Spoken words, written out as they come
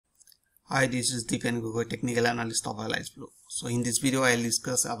Hi, this is Deepan Gogoi, Technical Analyst of Aliceblue. So in this video, I'll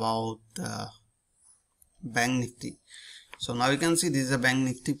discuss about Bank Nifty. So now you can see this is a Bank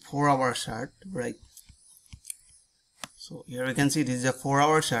Nifty 4-hour chart, right? So here we can see this is a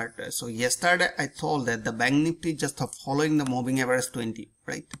 4-hour chart. So yesterday I told that the Bank Nifty just following the moving average 20,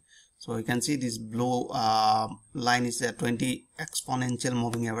 right? So you can see this blue line is a 20 exponential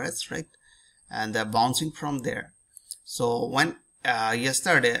moving average, right? And they're bouncing from there. So when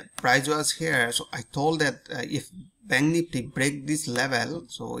yesterday price was here, so I told that if Bank Nifty break this level,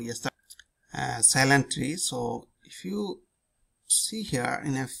 so yesterday sell entry. So if you see here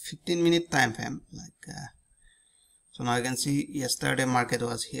in a 15-minute time frame, like so now you can see yesterday market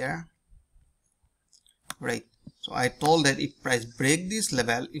was here, right? So I told that if price break this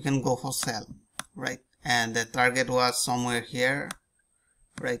level, you can go for sell, right? And the target was somewhere here,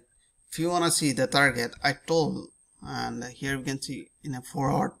 right? If you want to see the target, I told, and here you can see in a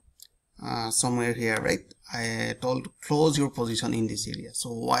 4-hour somewhere here, right? I told to close your position in this area.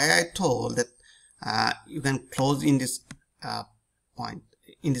 So why I told that you can close in this point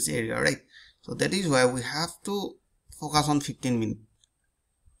in this area, right? So that is why we have to focus on 15 minutes.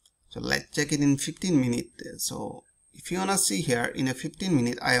 So let's check it in 15 minutes. So if you want to see here in a 15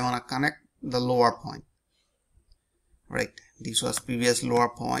 minutes, I want to connect the lower point, right? This was previous lower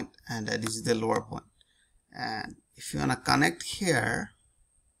point, and this is the lower point. And if you want to connect here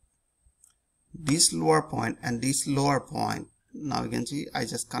this lower point and this lower point, now you can see I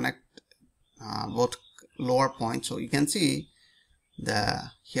just connect both lower points. So you can see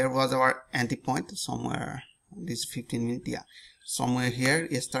here was our entry point somewhere, this 15 minutes, yeah, somewhere here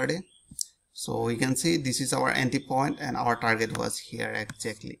yesterday. So you can see this is our entry point and our target was here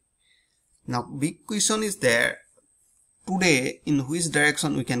exactly. Now big question is there today, in which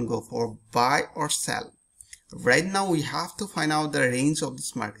direction we can go for buy or sell. Right now we have to find out the range of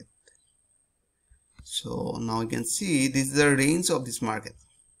this market. So now you can see this is the range of this market,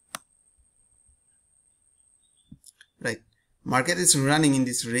 right? Market is running in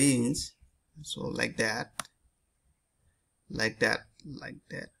this range, so like that, like that, like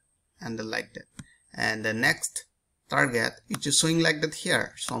that, and like that. And the next target is just showing like that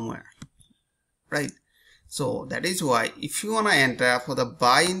here somewhere, right? So that is why if you want to enter for the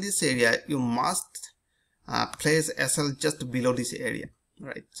buy in this area, you must place SL just below this area,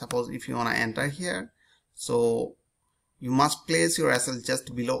 right? Suppose if you want to enter here, so you must place your SL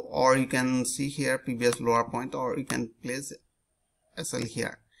just below, or you can see here previous lower point, or you can place SL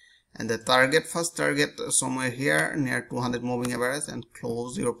here. And the target, first target somewhere here near 200 moving average, and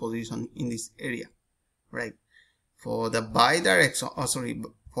close your position in this area, right? For the buy direction, oh sorry,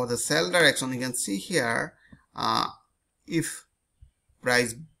 for the sell direction, you can see here if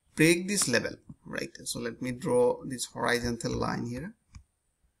price break this level, right? So let me draw this horizontal line here.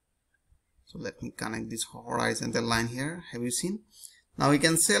 So let me connect this horizontal line here. Have you seen? Now we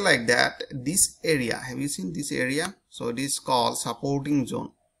can say like that, this area, have you seen this area? So it is called supporting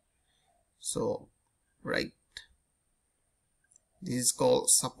zone. So right, this is called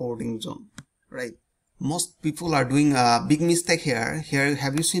supporting zone, right? Most people are doing a big mistake here. Here,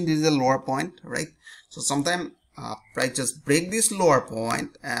 have you seen this is a lower point, right? So sometimes price just break this lower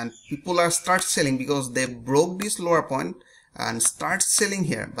point and people are start selling because they broke this lower point and start selling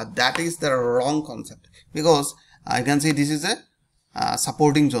here. But that is the wrong concept, because I can see this is a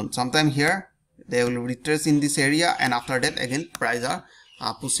supporting zone. Sometimes here they will retrace in this area, and after that again price are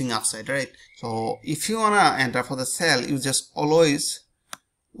pushing upside, right? So if you wanna enter for the sell, you just always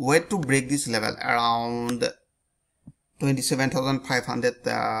wait to break this level around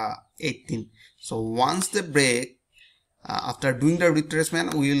 27,518. So once they break, after doing the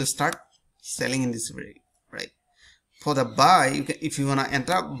retracement, we will start selling in this way, right? For the buy, you can, if you wanna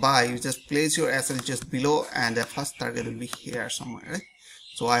enter buy, you just place your SL just below, and the first target will be here somewhere, right?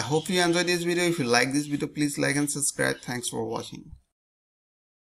 So I hope you enjoyed this video. If you like this video, please like and subscribe. Thanks for watching.